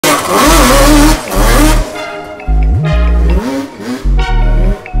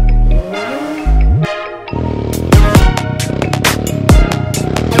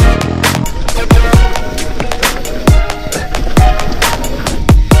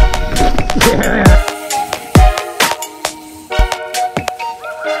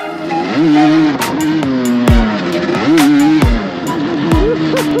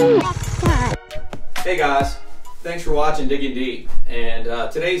watching Digging Deep, and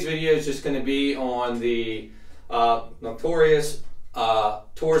today's video is just going to be on the notorious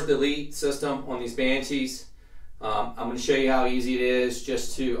TORS delete system on these Banshees. I'm going to show you how easy it is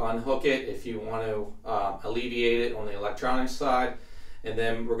just to unhook it if you want to alleviate it on the electronics side, and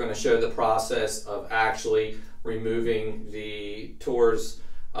then we're going to show the process of actually removing the TORS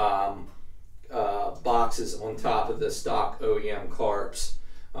boxes on top of the stock OEM carbs.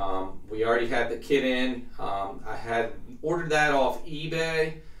 We already had the kit in. I had ordered that off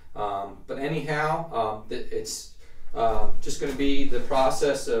eBay, but anyhow, it's just going to be the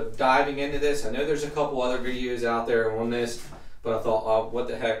process of diving into this. I know there's a couple other videos out there on this, but I thought, oh, what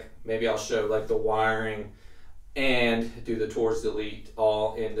the heck, maybe I'll show like the wiring and do the TORS delete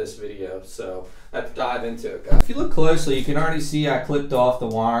all in this video. So let's dive into it, guys. If you look closely, you can already see I clipped off the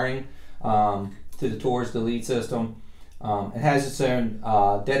wiring to the TORS delete system. It has its own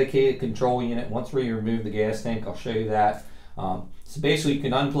dedicated control unit. Once we remove the gas tank, I'll show you that. So basically you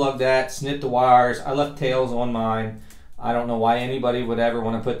can unplug that, snip the wires. I left tails on mine. I don't know why anybody would ever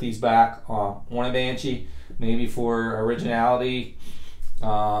want to put these back on a Banshee. Maybe for originality,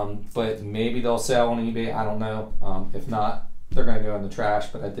 but maybe they'll sell on eBay. I don't know. If not, they're going to go in the trash.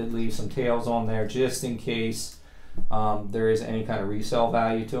 But I did leave some tails on there just in case there is any kind of resale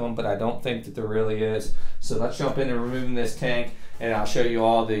value to them, but I don't think that there really is. So let's jump into removing this tank, and I'll show you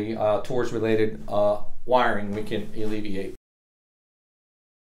all the TORS related wiring we can alleviate.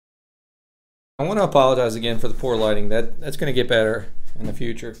 I want to apologize again for the poor lighting. That's going to get better in the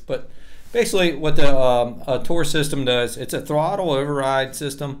future. But basically what the TORS system does, it's a throttle override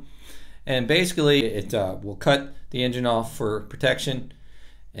system, and basically it will cut the engine off for protection.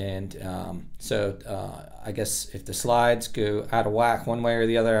 And I guess if the slides go out of whack one way or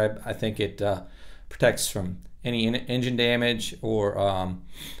the other, I think it protects from any engine damage or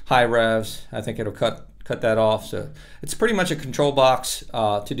high revs. I think it'll cut that off. So it's pretty much a control box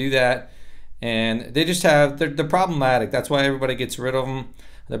to do that. And they just have, they're problematic. That's why everybody gets rid of them.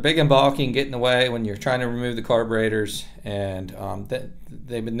 They're big and bulky and get in the way when you're trying to remove the carburetors, and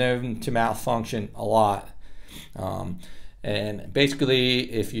they've been known to malfunction a lot. And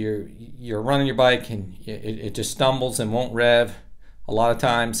basically, if you're running your bike and it just stumbles and won't rev, a lot of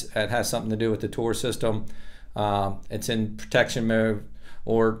times it has something to do with the TORS system. It's in protection mode,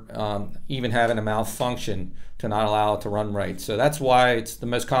 or even having a malfunction to not allow it to run right. So that's why it's the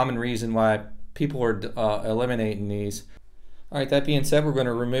most common reason why people are eliminating these. All right, that being said, we're going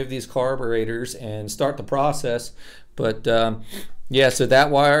to remove these carburetors and start the process. But yeah, so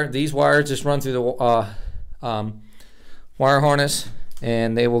these wires just run through the wire harness,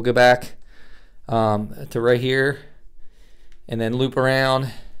 and they will go back to right here and then loop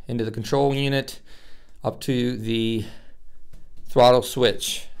around into the control unit up to the throttle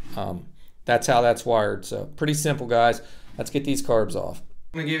switch. That's how that's wired. So pretty simple, guys. Let's get these carbs off.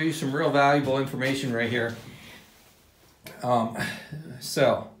 I'm going to give you some real valuable information right here.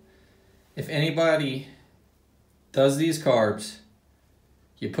 So if anybody does these carbs,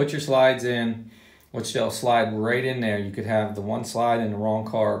 you put your slides in, which they'll slide right in there. You could have the one slide in the wrong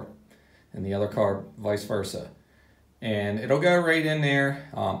carb and the other carb vice versa, and it'll go right in there.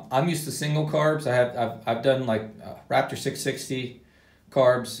 I'm used to single carbs. I've done like Raptor 660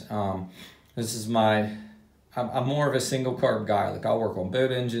 carbs. This is I'm more of a single carb guy. Like I'll work on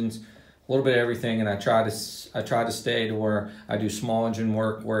boat engines, a little bit of everything, and I try to stay to where I do small engine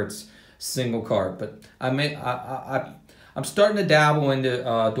work where it's single carb. But I'm starting to dabble into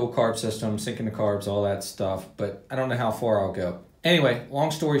dual carb systems, syncing the carbs, all that stuff, but I don't know how far I'll go. Anyway,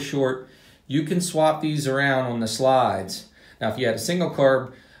 long story short, you can swap these around on the slides. Now, if you had a single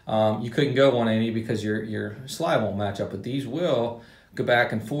carb, you couldn't go on any because your slide won't match up, but these will go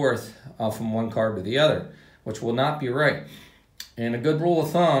back and forth from one carb to the other, which will not be right. And a good rule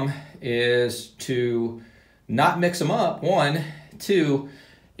of thumb is to not mix them up, one. Two,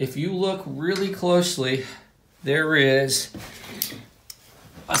 if you look really closely, there is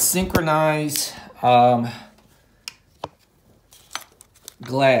a synchronized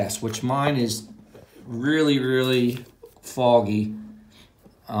glass, which mine is really foggy,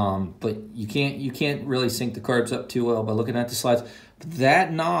 but you can't really sync the carbs up too well by looking at the slides. But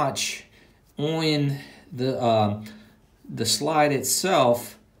that notch on the slide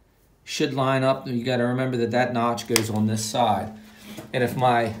itself should line up. You got to remember that notch goes on this side, and if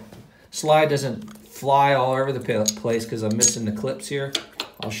my slide doesn't fly all over the place because I'm missing the clips here,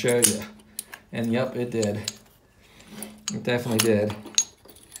 I'll show you. And yep, it did. It definitely did.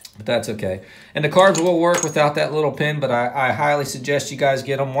 But that's okay. And the carbs will work without that little pin, but I highly suggest you guys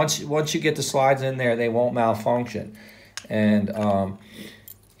get them. Once you get the slides in there, they won't malfunction. And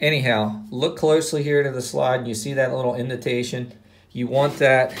Anyhow, look closely here to the slide and you see that little indentation. You want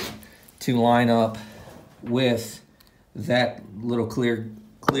that to line up with that little clear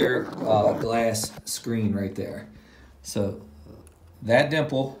glass screen right there. So that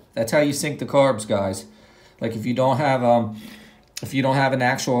dimple, that's how you sync the carbs, guys. Like if you don't have an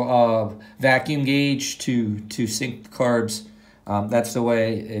actual vacuum gauge to sync the carbs, that's the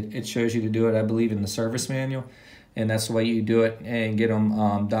way it shows you to do it, I believe, in the service manual. And that's the way you do it and get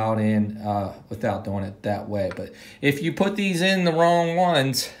them dialed in without doing it that way. But if you put these in the wrong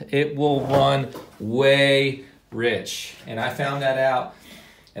ones, it will run way rich. And I found that out,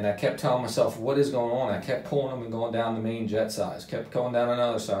 and I kept telling myself, what is going on? I kept pulling them and going down the main jet size, kept going down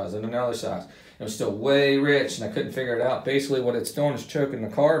another size and another size. It was still way rich, and I couldn't figure it out. Basically, what it's doing is choking the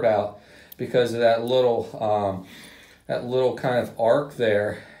carb out because of that little kind of arc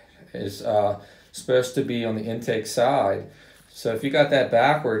there is supposed to be on the intake side. So if you got that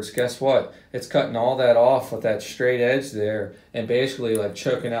backwards, guess what? It's cutting all that off with that straight edge there and basically like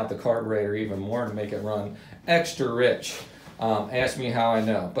choking out the carburetor even more to make it run extra rich. Ask me how I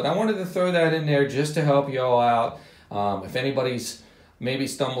know. But I wanted to throw that in there just to help you all out. If anybody's maybe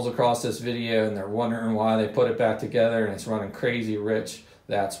stumbles across this video and they're wondering why they put it back together and it's running crazy rich,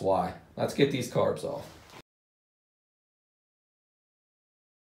 that's why. Let's get these carbs off.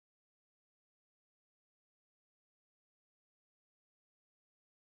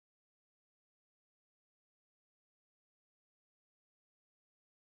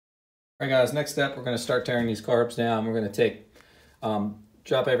 All right, guys, next step, we're going to start tearing these carbs down. We're going to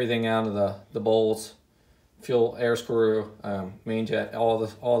drop everything out of the bowls, fuel, air screw, main jet, all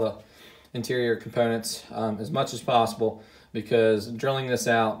the interior components as much as possible, because drilling this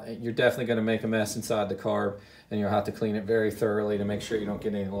out, you're definitely going to make a mess inside the carb, and you'll have to clean it very thoroughly to make sure you don't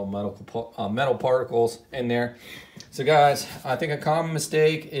get any little metal particles in there. So guys, I think a common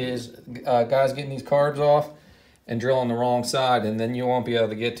mistake is guys getting these carbs off and drill on the wrong side, and then you won't be able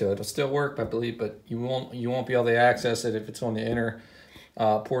to get to it. It'll still work, I believe, but you won't be able to access it if it's on the inner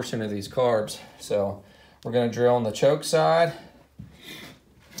portion of these carbs. So we're going to drill on the choke side.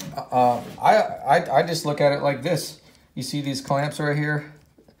 I just look at it like this. You see these clamps right here?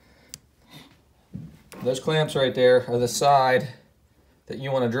 Those clamps right there are the side that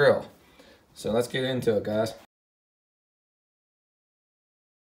you want to drill. So let's get into it, guys.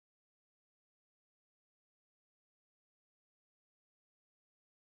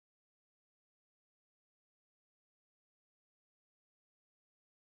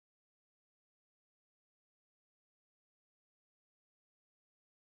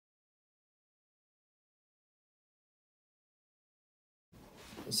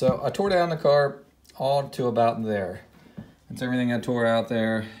 So I tore down the carb all to about there. That's everything I tore out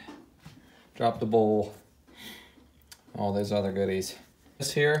there. Dropped the bowl, all those other goodies.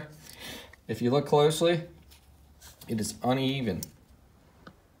 This here, if you look closely, it is uneven.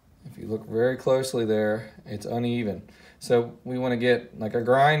 If you look very closely there, it's uneven. So we want to get like a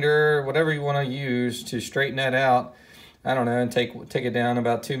grinder, whatever you want to use to straighten that out. I don't know, and take it down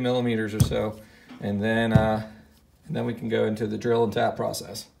about 2 millimeters or so, and then we can go into the drill and tap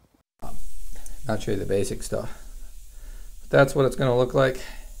process. I'll show you the basic stuff. But that's what it's going to look like.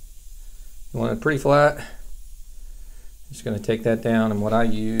 You want it pretty flat. Just going to take that down, and what I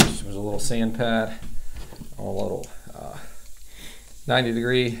used was a little sand pad, or a little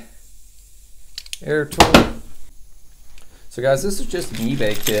 90-degree air tool. So guys, this is just an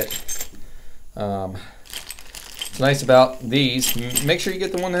eBay kit. What's nice about these, make sure you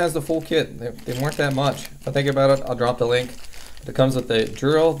get the one that has the full kit. They weren't that much. If I think about it, I'll drop the link. It comes with the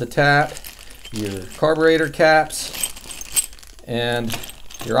drill, the tap, your carburetor caps, and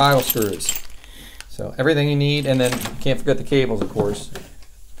your idle screws. So everything you need, and then can't forget the cables, of course.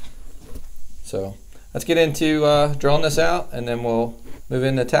 So let's get into drilling this out, and then we'll move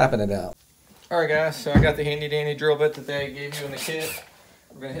into tapping it out. Alright guys, so I got the handy dandy drill bit that they gave you in the kit.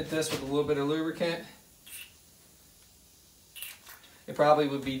 We're going to hit this with a little bit of lubricant. It probably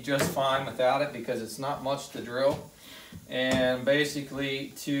would be just fine without it because it's not much to drill. And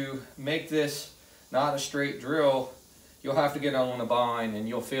basically, to make this not a straight drill, you'll have to get on a bind and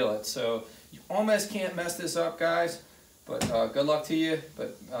you'll feel it. So you almost can't mess this up, guys, but good luck to you.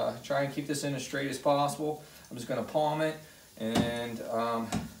 But try and keep this in as straight as possible. I'm just going to palm it, and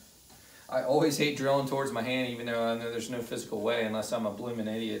I always hate drilling towards my hand, even though I know there's no physical way unless I'm a blooming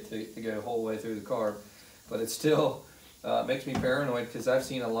idiot to go the whole way through the carb. But it still makes me paranoid because I've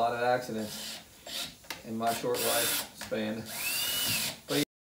seen a lot of accidents in my short lifespan. But,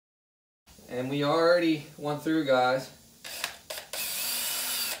 and we already went through, guys.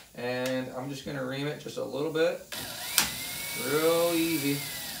 And I'm just going to ream it just a little bit. Real easy.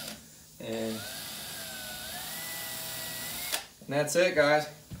 And that's it, guys.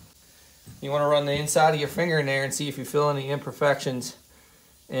 You want to run the inside of your finger in there and see if you feel any imperfections.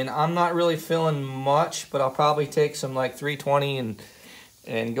 And I'm not really feeling much, but I'll probably take some like 320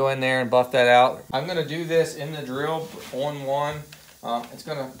 and go in there and buff that out. I'm going to do this in the drill on one. It's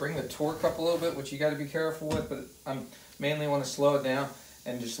going to bring the torque up a little bit, which you got to be careful with, but I mainly want to slow it down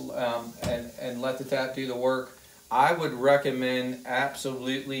and just and let the tap do the work. I would recommend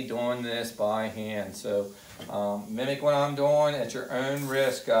absolutely doing this by hand. So mimic what I'm doing at your own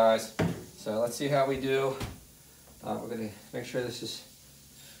risk, guys. So let's see how we do. We're going to make sure this is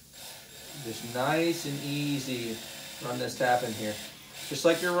just nice and easy. Run this tap in here, just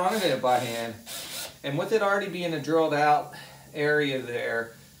like you're running it by hand. And with it already being a drilled out area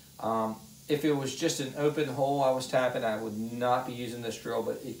there, if it was just an open hole I was tapping, I would not be using this drill,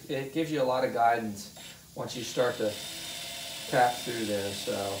 but it gives you a lot of guidance once you start to tap through there.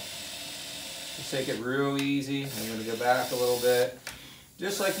 So just take it real easy. I'm going to go back a little bit,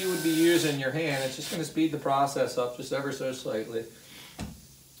 just like you would be using your hand. It's just going to speed the process up just ever so slightly.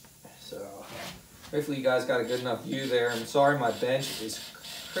 So hopefully you guys got a good enough view there. I'm sorry my bench is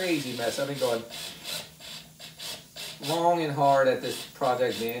crazy mess. I've been going long and hard at this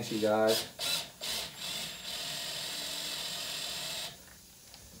Project Banshee, guys.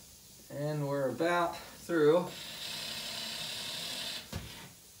 And we're about through.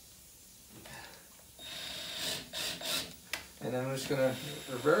 And then I'm just going to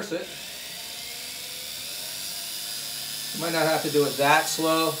reverse it. You might not have to do it that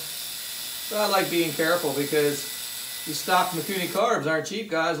slow, but I like being careful because these stock Mikuni carbs aren't cheap,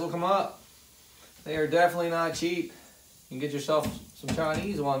 guys. Look them up. They are definitely not cheap. You can get yourself some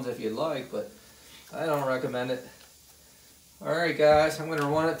Chinese ones if you'd like, but I don't recommend it. Alright guys, I'm going to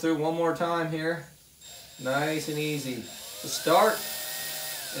run it through one more time here. Nice and easy. The start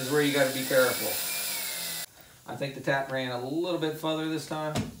is where you got to be careful. I think the tap ran a little bit further this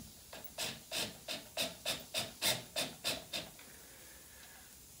time.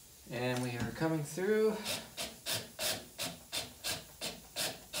 And we are coming through.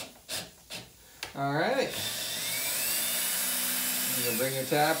 Alright. You're going to bring your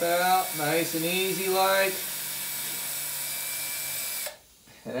tap out, nice and easy like.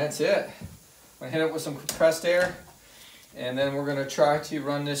 And that's it. I'm going to hit it with some compressed air, and then we're going to try to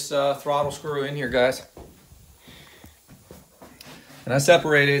run this throttle screw in here, guys. And I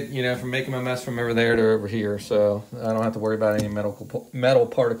separated, you know, from making a mess from over there to over here, so I don't have to worry about any metal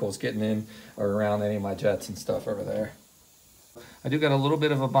particles getting in or around any of my jets and stuff over there. I do got a little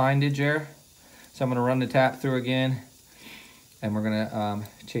bit of a bindage there, so I'm going to run the tap through again, and we're going to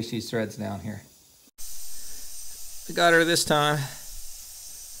chase these threads down here. I got her this time.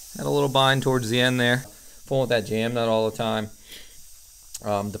 Had a little bind towards the end there. Fooling with that jam nut all the time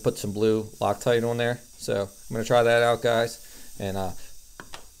to put some blue Loctite on there. So I'm going to try that out, guys. And I'm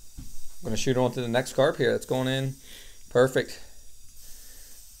going to shoot on to the next carb here. That's going in perfect.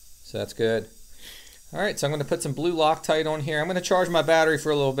 So that's good. All right, so I'm going to put some blue Loctite on here. I'm going to charge my battery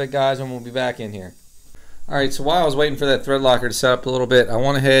for a little bit, guys, and we'll be back in here. All right, so while I was waiting for that thread locker to set up a little bit, I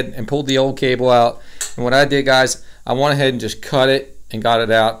went ahead and pulled the old cable out. And what I did, guys, I went ahead and just cut it and got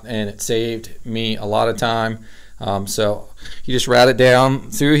it out, and it saved me a lot of time. So you just route it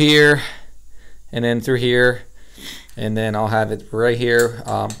down through here and then through here, and then I'll have it right here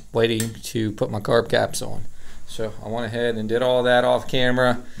waiting to put my carb caps on. So I went ahead and did all that off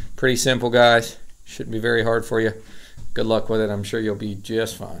camera. Pretty simple, guys. Shouldn't be very hard for you. Good luck with it. I'm sure you'll be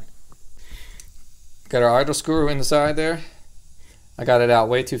just fine. Got our idle screw in the side there. I got it out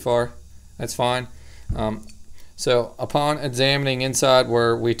way too far. That's fine. So upon examining inside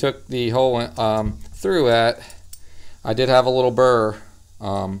where we took the hole through at, I did have a little burr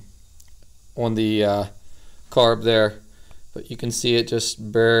on the carb there, but you can see it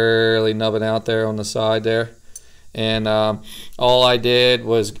just barely nubbing out there on the side there. And all I did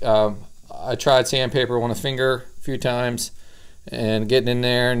was I tried sandpaper on a finger a few times and getting in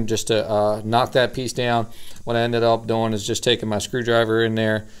there and just to knock that piece down. What I ended up doing is just taking my screwdriver in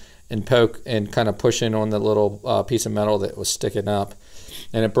there and poke and kind of pushing on the little piece of metal that was sticking up,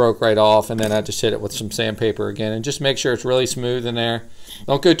 and it broke right off. And then I just hit it with some sandpaper again and just make sure it's really smooth in there.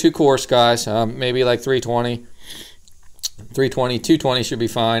 Don't go too coarse, guys. Maybe like 320, 220 should be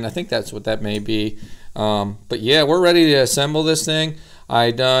fine. I think that's what that may be. But yeah, we're ready to assemble this thing.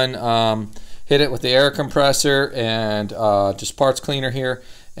 I done hit it with the air compressor and just parts cleaner here.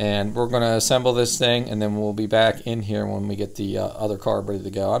 And we're going to assemble this thing, and then we'll be back in here when we get the other carb ready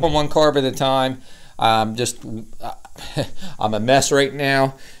to go. I'm on one carb at a time. I'm a mess right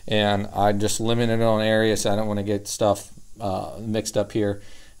now, and I'm just limited on area, so I don't want to get stuff mixed up here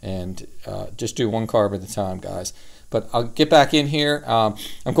and just do one carb at a time, guys. But I'll get back in here. I'm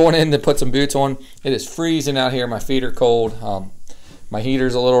going in to put some boots on. It is freezing out here. My feet are cold. My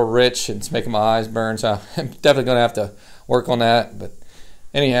heater's a little rich and it's making my eyes burn, so I'm definitely going to have to work on that. But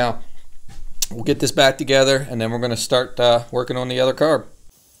anyhow, we'll get this back together and then we're going to start working on the other carb.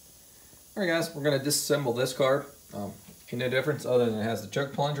 Alright guys, we're going to disassemble this carb. Ain't no difference other than it has the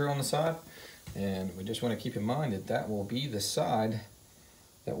choke plunger on the side. And we just want to keep in mind that that will be the side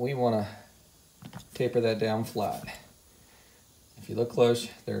that we want to taper that down flat. If you look close,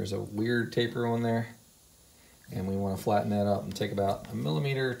 there's a weird taper on there, and we want to flatten that up and take about 1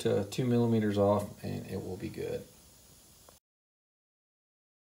 millimeter to 2 millimeters off, and it will be good.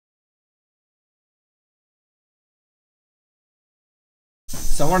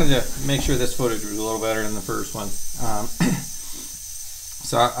 So I wanted to make sure this footage was a little better than the first one.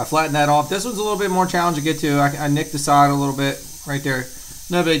 So I flattened that off. This one's a little bit more challenging to get to. I nicked the side a little bit right there.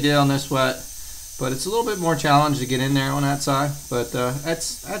 No big deal on this sweat, but it's a little bit more challenging to get in there on that side. But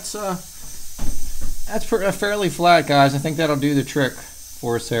that's fairly flat, guys. I think that'll do the trick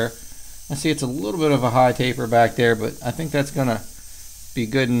for us there. I see it's a little bit of a high taper back there, but I think that's gonna be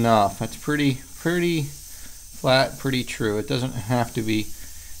good enough. That's pretty flat, pretty true. It doesn't have to be,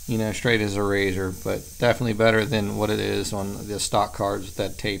 you know, straight as a razor, but definitely better than what it is on the stock cards with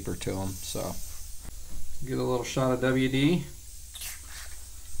that taper to them. So get a little shot of WD.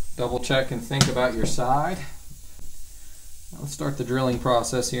 Double check and think about your side. Let's start the drilling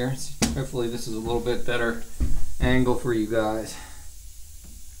process here. Hopefully this is a little bit better angle for you guys.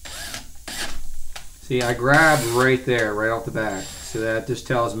 See, I grabbed right there, right off the back. So that just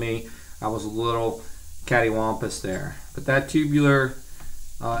tells me I was a little cattywampus there. But that tubular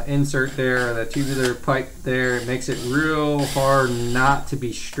insert there, that tubular pipe there, it makes it real hard not to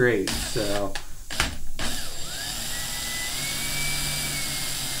be straight. So,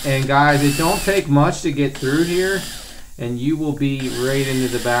 and guys, it don't take much to get through here, and you will be right into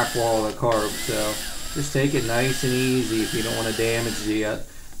the back wall of the carb. So just take it nice and easy if you don't want to damage the other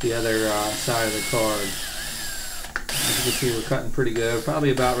side of the carb. As you can see, we're cutting pretty good.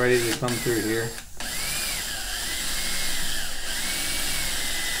 Probably about ready to come through here.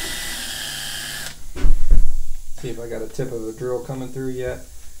 See if I got a tip of a drill coming through yet.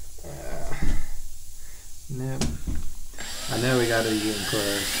 Nope. I know we got to be getting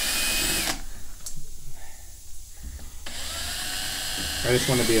close. I just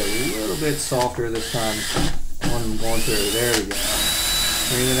want to be a little bit softer this time when I'm going through. There we go.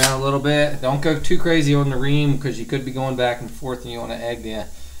 Bring it out a little bit. Don't go too crazy on the ream because you could be going back and forth and you want to egg the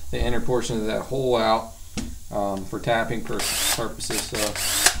inner portion of that hole out for tapping purposes. So,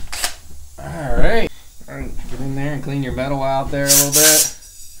 all right. Get in there and clean your metal out there a little bit.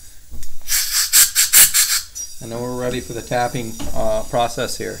 And then we're ready for the tapping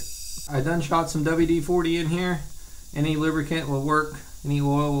process here. I done shot some WD-40 in here. Any lubricant will work. Any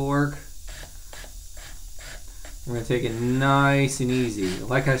oil will work. We're going to take it nice and easy.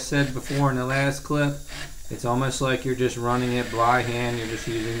 Like I said before in the last clip, it's almost like you're just running it by hand. You're just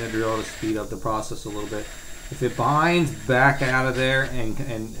using the drill to speed up the process a little bit. If it binds, back out of there and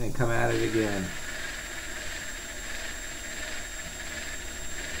come at it again.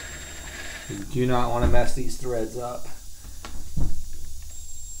 You do not want to mess these threads up.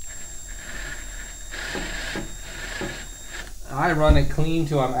 I run it clean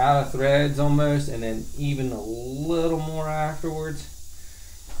till I'm out of threads almost, and then even a little more afterwards,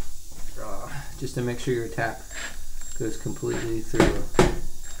 just to make sure your tap goes completely through.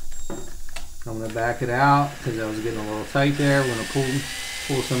 I'm going to back it out because I was getting a little tight there. We're going to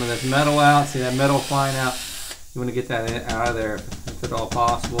pull some of this metal out. See that metal flying out? You want to get that out of there if at all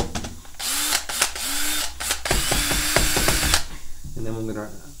possible. And then we're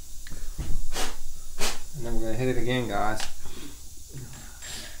gonna hit it again, guys.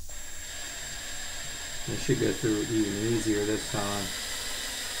 It should go through even easier this time.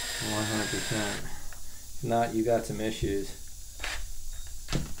 100%. If not, you got some issues.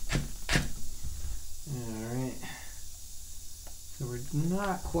 Alright. So we're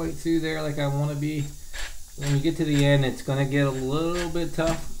not quite through there like I want to be. When you get to the end, it's gonna get a little bit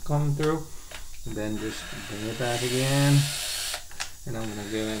tough coming through. And then just bring it back again. And I'm going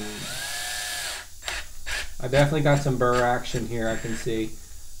to go in. I definitely got some burr action here, I can see.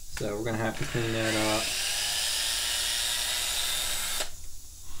 So we're going to have to clean that up.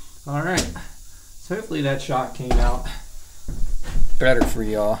 Alright. So hopefully that shot came out better for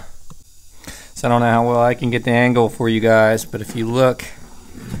y'all. So I don't know how well I can get the angle for you guys, but if you look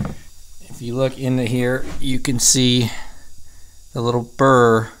into here, you can see the little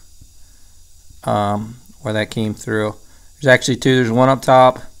burr where that came through. There's actually two. There's one up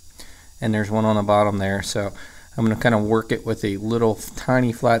top and there's one on the bottom there. So I'm going to kind of work it with a little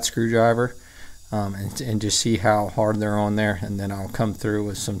tiny flat screwdriver and just see how hard they're on there, and then I'll come through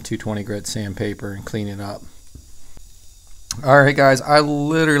with some 220 grit sandpaper and clean it up. Alright guys, I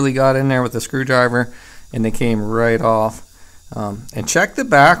literally got in there with the screwdriver and they came right off. And check the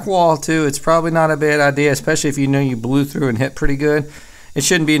back wall too. It's probably not a bad idea, especially if you know you blew through and hit pretty good. It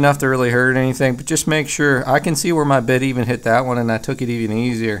shouldn't be enough to really hurt anything, but just make sure. I can see where my bit even hit that one, and I took it even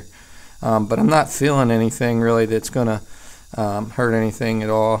easier. But I'm not feeling anything really that's gonna hurt anything at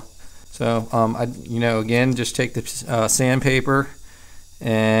all. So again, just take the sandpaper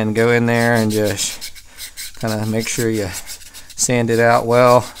and go in there and just kind of make sure you sand it out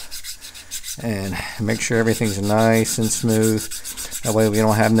well and make sure everything's nice and smooth. That way we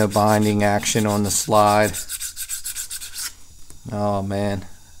don't have no binding action on the slide. Oh man,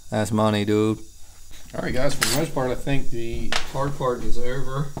 that's money, dude. Alright guys, for the most part I think the hard part is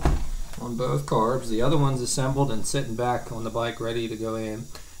over on both carbs. The other one's assembled and sitting back on the bike ready to go in.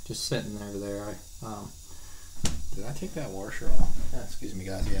 Just sitting over there. Did I take that washer off? Excuse me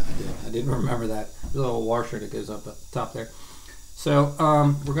guys, yeah I did. I didn't remember that. There's a little washer that goes up at the top there. So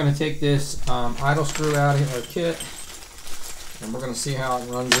we're going to take this idle screw out of our kit, and we're going to see how it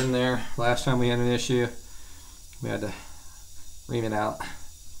runs in there. Last time we had an issue, we had to ream it out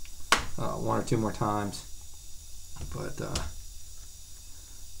 1 or 2 more times, but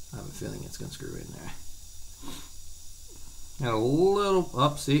I have a feeling it's going to screw in there. Got a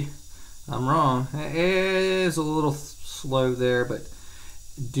little, see, I'm wrong. It is a little slow there, but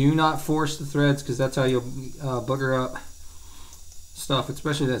do not force the threads, because that's how you'll booger up stuff,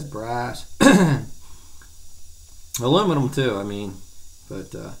 especially that's brass. Aluminum too, I mean,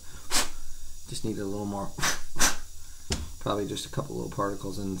 but just needed a little more. Probably just a couple little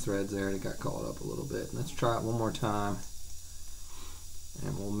particles in the threads there that got caught up a little bit. Let's try it one more time,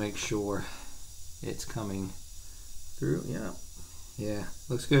 and we'll make sure it's coming through. Yeah,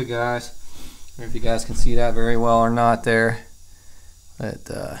 looks good guys. I don't know if you guys can see that very well or not there, but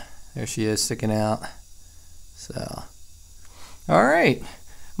there she is sticking out. So alright,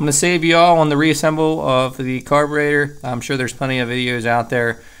 I'm going to save you all on the reassemble of the carburetor. I'm sure there's plenty of videos out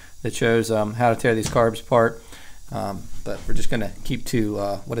there that shows how to tear these carbs apart, but we're just going to keep to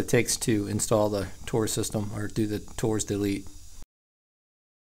what it takes to install the TORS system, or do the TORS delete.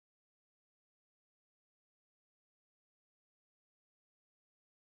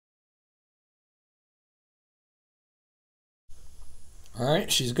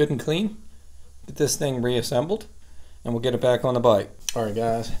 Alright, she's good and clean. Get this thing reassembled, and we'll get it back on the bike. Alright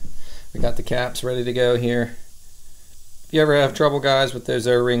guys, we got the caps ready to go here. If you ever have trouble guys with those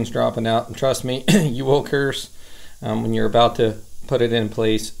O-rings dropping out, and trust me, you will curse when you're about to put it in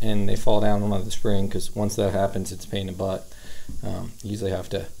place and they fall down on the spring, because once that happens it's a pain in the butt. You usually have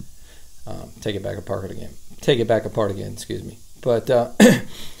to take it back apart again. Excuse me. But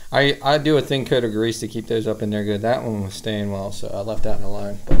I do a thin coat of grease to keep those up in there good. That one was staying well, so I left that one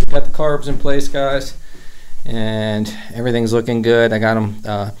alone. But we got the carbs in place guys, and everything's looking good. I got them.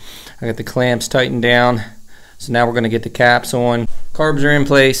 I got the clamps tightened down. So now we're going to get the caps on. Carbs are in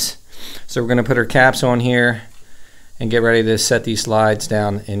place, so we're going to put our caps on here and get ready to set these slides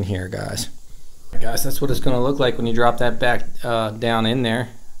down in here, guys. Guys, that's what it's going to look like when you drop that back down in there.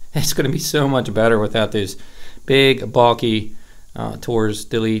 It's going to be so much better without those big, bulky TORS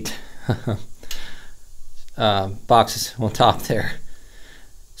delete boxes on top there.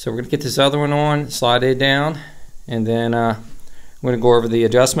 So we're going to get this other one on, slide it down, and then we're going to go over the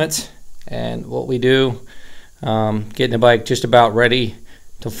adjustments and what we do, getting the bike just about ready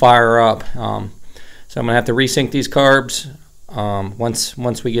to fire up. So I'm going to have to resync these carbs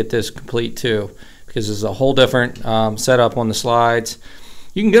once we get this complete too, because there's a whole different setup on the slides.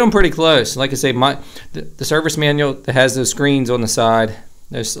 You can get them pretty close. Like I say, the service manual that has those screens on the side,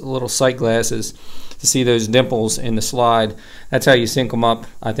 those little sight glasses to see those dimples in the slide. That's how you sync them up,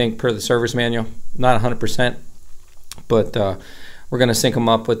 I think, per the service manual. Not 100%, but we're going to sync them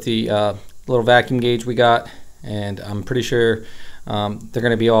up with the little vacuum gauge we got, and I'm pretty sure they're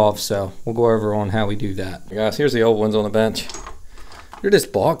going to be off, so we'll go over on how we do that. Guys, here's the old ones on the bench. They're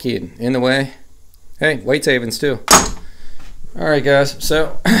just bulky and in the way. Hey, weight savings too. Alright guys,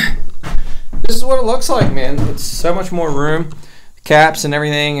 so this is what it looks like, man. It's so much more room. The caps and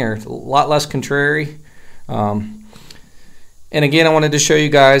everything are a lot less contrary. And again, I wanted to show you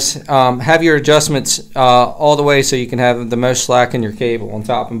guys, have your adjustments all the way so you can have the most slack in your cable on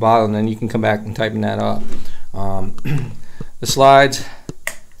top and bottom, and then you can come back and tighten that up. The slides,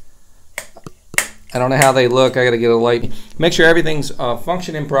 I don't know how they look. I got to get a light. Make sure everything's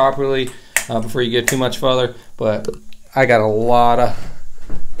functioning properly before you get too much further, but I got a lot of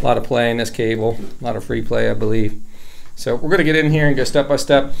A lot of play in this cable, a lot of free play, I believe. So we're gonna get in here and go step by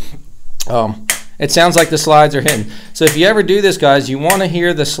step. It sounds like the slides are hitting. So if you ever do this, guys, you want to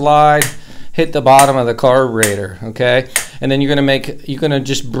hear the slide hit the bottom of the carburetor, okay? And then you're gonna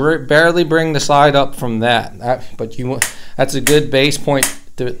just barely bring the slide up from that. That's a good base point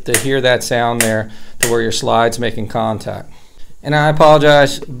to hear that sound there, to where your slide's making contact. And I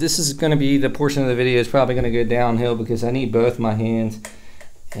apologize, this is gonna be the portion of the video is probably gonna go downhill because I need both my hands,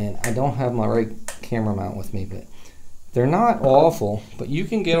 and I don't have my right camera mount with me, but they're not awful, but you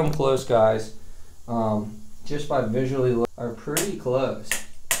can get them close, guys. Just by visually looking, are pretty close.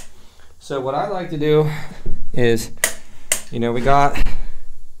 So what I like to do is, you know, we got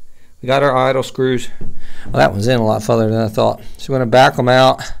our idle screws. Well, that one's in a lot further than I thought. So we're going to back them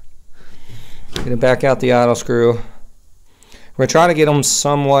out. Going to back out the idle screw. We're trying to get them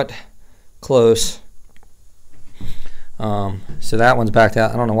somewhat close. So that one's backed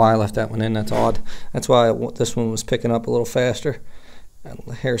out. I don't know why I left that one in. That's odd. That's why this one was picking up a little faster,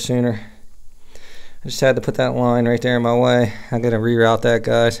 a hair sooner. I just had to put that line right there in my way. I'm going to reroute that,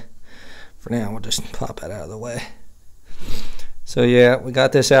 guys. For now, we'll just pop that out of the way. So yeah, we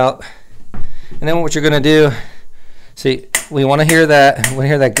got this out. And then what you're going to do, see, we want to hear that. We want to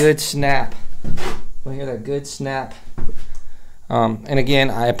hear that good snap. We want to hear that good snap. And again,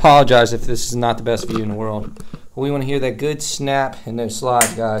 I apologize if this is not the best view in the world. But we want to hear that good snap in those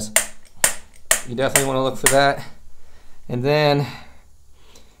slides, guys. You definitely want to look for that. And then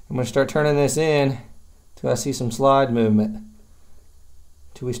I'm going to start turning this in till I see some slide movement.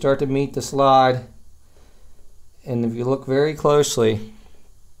 Till we start to meet the slide. And if you look very closely,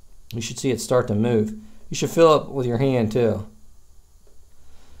 you should see it start to move. You should feel it with your hand too.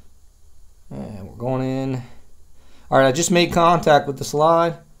 And we're going in. Alright, I just made contact with the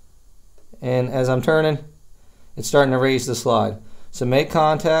slide. And as I'm turning, it's starting to raise the slide. So make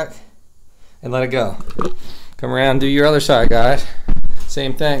contact and let it go. Come around, do your other side, guys.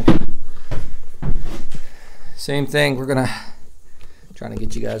 Same thing. Same thing. We're gonna trying to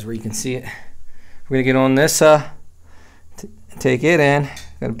get you guys where you can see it. We're gonna get on this, take it in.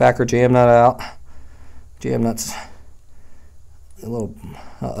 Got a backer jam nut out. Jam nuts. A little.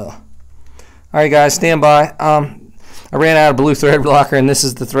 All right, guys, stand by. I ran out of blue thread locker, and this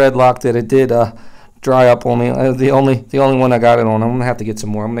is the thread lock that it did dry up on me. The only one I got it on. I'm gonna have to get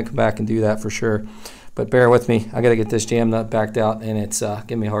some more. I'm gonna come back and do that for sure. But bear with me. I gotta get this jam nut backed out, and it's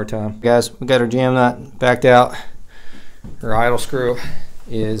giving me a hard time. Guys, we got our jam nut backed out. Her idle screw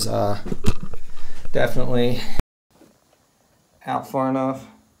is definitely out far enough.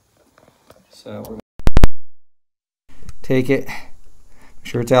 So we're gonna take it, make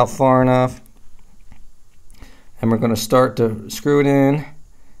sure it's out far enough, and we're going to start to screw it in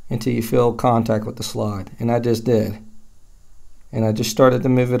until you feel contact with the slide. And I just did. And I just started to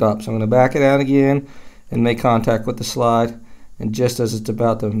move it up. So I'm going to back it out again and make contact with the slide, and just as it's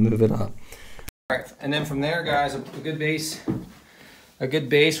about to move it up. Alright, and then from there, guys, a good base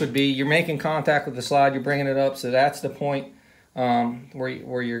would be you're making contact with the slide, you're bringing it up, so that's the point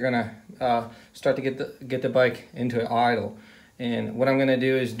where you're gonna start to get the bike into idle. And what I'm gonna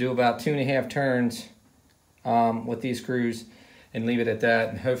do is do about 2.5 turns with these screws and leave it at that,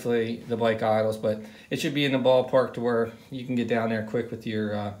 and hopefully the bike idles. But it should be in the ballpark to where you can get down there quick with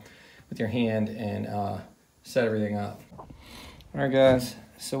your hand and set everything up. All right, guys.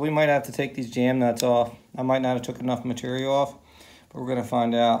 So we might have to take these jam nuts off. I might not have took enough material off, but we're gonna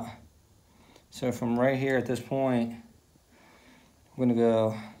find out. So from right here at this point, I'm gonna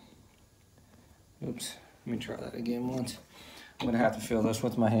go, oops, let me try that again once. I'm gonna have to feel this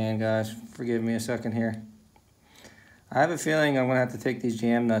with my hand, guys. Forgive me a second here. I have a feeling I'm gonna have to take these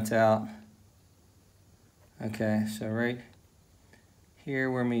jam nuts out. Okay, so right here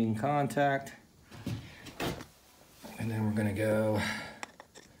we're making contact. And then we're gonna go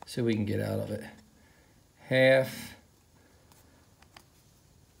so we can get out of it. Half.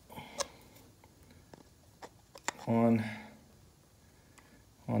 One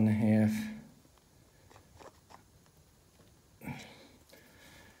and a half.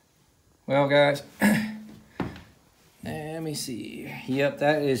 Well, guys, let me see. Yep,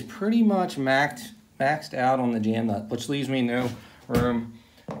 that is pretty much maxed out on the jam nut, which leaves me no room.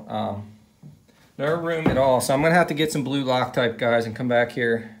 No room at all. So I'm gonna have to get some blue Loctite, guys, and come back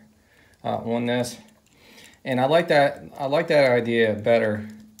here on this. And I like that idea better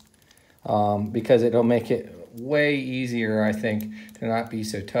because it'll make it way easier, I think, to not be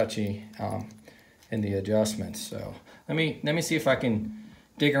so touchy in the adjustments. So let me see if I can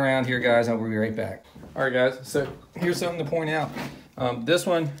dig around here, guys. I'll be right back. All right, guys. So here's something to point out. This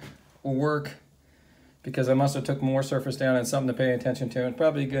one will work because I must have took more surface down and something to pay attention to. It's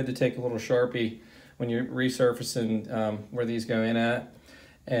probably good to take a little Sharpie when you're resurfacing where these go in at,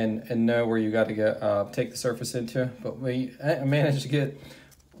 and know where you got to go take the surface into. But I managed to get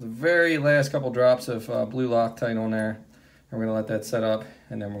the very last couple drops of blue Loctite on there, and we're gonna let that set up,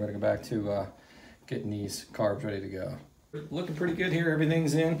 and then we're gonna go back to getting these carbs ready to go. Looking pretty good here,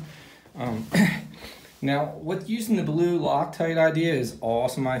 everything's in. Now, using the blue Loctite idea is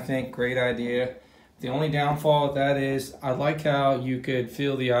awesome, I think, great idea. The only downfall with that is I like how you could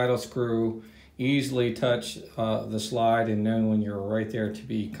feel the idle screw, easily touch the slide, and know when you're right there to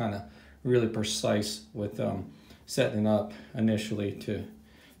be kind of really precise with setting it up initially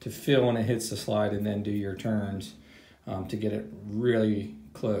to feel when it hits the slide, and then do your turns to get it really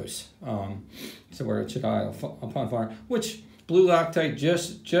close to where it should idle upon fire, which blue Loctite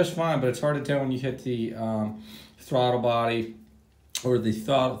just fine, but it's hard to tell when you hit the throttle body or the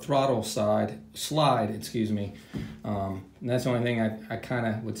throttle slide, excuse me. And that's the only thing I kind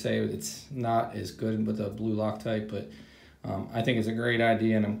of would say it's not as good with the blue Loctite, but I think it's a great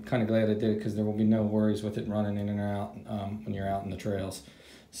idea, and I'm kind of glad I did it, because there will be no worries with it running in and out when you're out in the trails.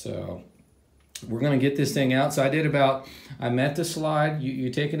 So we're going to get this thing out. So I met the slide. You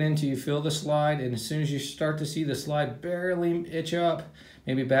take it into, you feel the slide, and as soon as you start to see the slide barely itch up,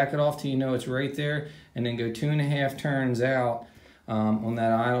 maybe back it off till you know it's right there, and then go 2.5 turns out on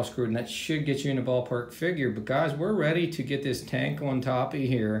that idle screw, and that should get you in a ballpark figure. But guys, we're ready to get this tank on top of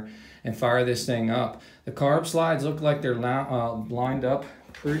here and fire this thing up. The carb slides look like they're lined up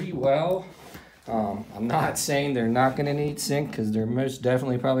pretty well. I'm not saying they're not going to need sync, because they're most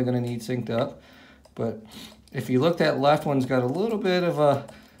definitely probably going to need synced up. But if you look, that left one's got a little bit of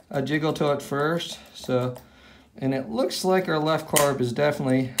a jiggle to it first. So, and it looks like our left carb is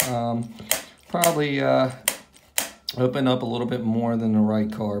definitely probably open up a little bit more than the right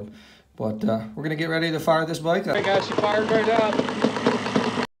carb. But we're going to get ready to fire this bike up. Hey guys, she fired right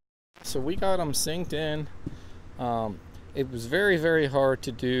up. So we got them synced in. It was very, very hard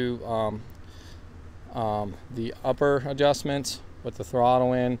to do the upper adjustments with the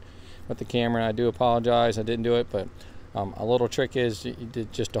throttle in, with the camera. I do apologize, I didn't do it, but a little trick is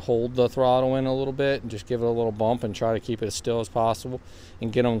just to hold the throttle in a little bit and just give it a little bump and try to keep it as still as possible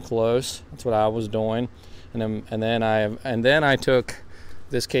and get them close. That's what I was doing. And then I took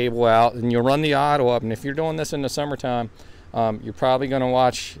this cable out, and you'll run the idle up. And if you're doing this in the summertime, you're probably going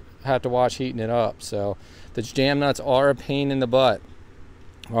to have to watch heating it up. So the jam nuts are a pain in the butt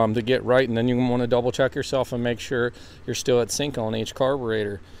to get right, and then you want to double check yourself and make sure you're still at sync on each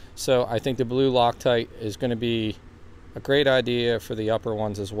carburetor. So I think the blue Loctite is going to be a great idea for the upper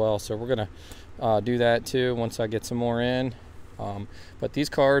ones as well. So we're going to do that too once I get some more in. But these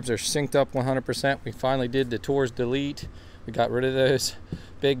carbs are synced up 100%. We finally did the TORS delete. We got rid of those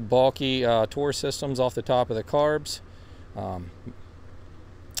big bulky TORS systems off the top of the carbs.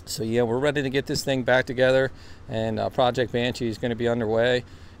 So yeah, we're ready to get this thing back together, and Project Banshee is going to be underway,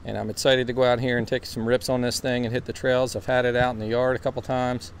 and I'm excited to go out here and take some rips on this thing and hit the trails. I've had it out in the yard a couple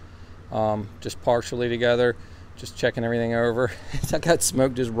times, just partially together, just checking everything over. I got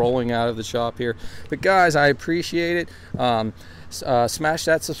smoke just rolling out of the shop here. But guys, I appreciate it. Smash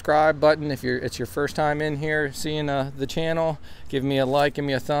that subscribe button if it's your first time in here seeing the channel. Give me a like, give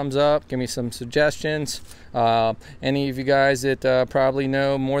me a thumbs up, give me some suggestions. Any of you guys that probably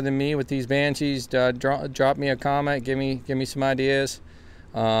know more than me with these Banshees, drop me a comment, give me some ideas.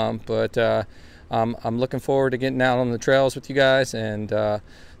 I'm looking forward to getting out on the trails with you guys, and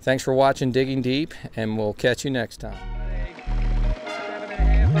thanks for watching Digging Deep, and we'll catch you next time.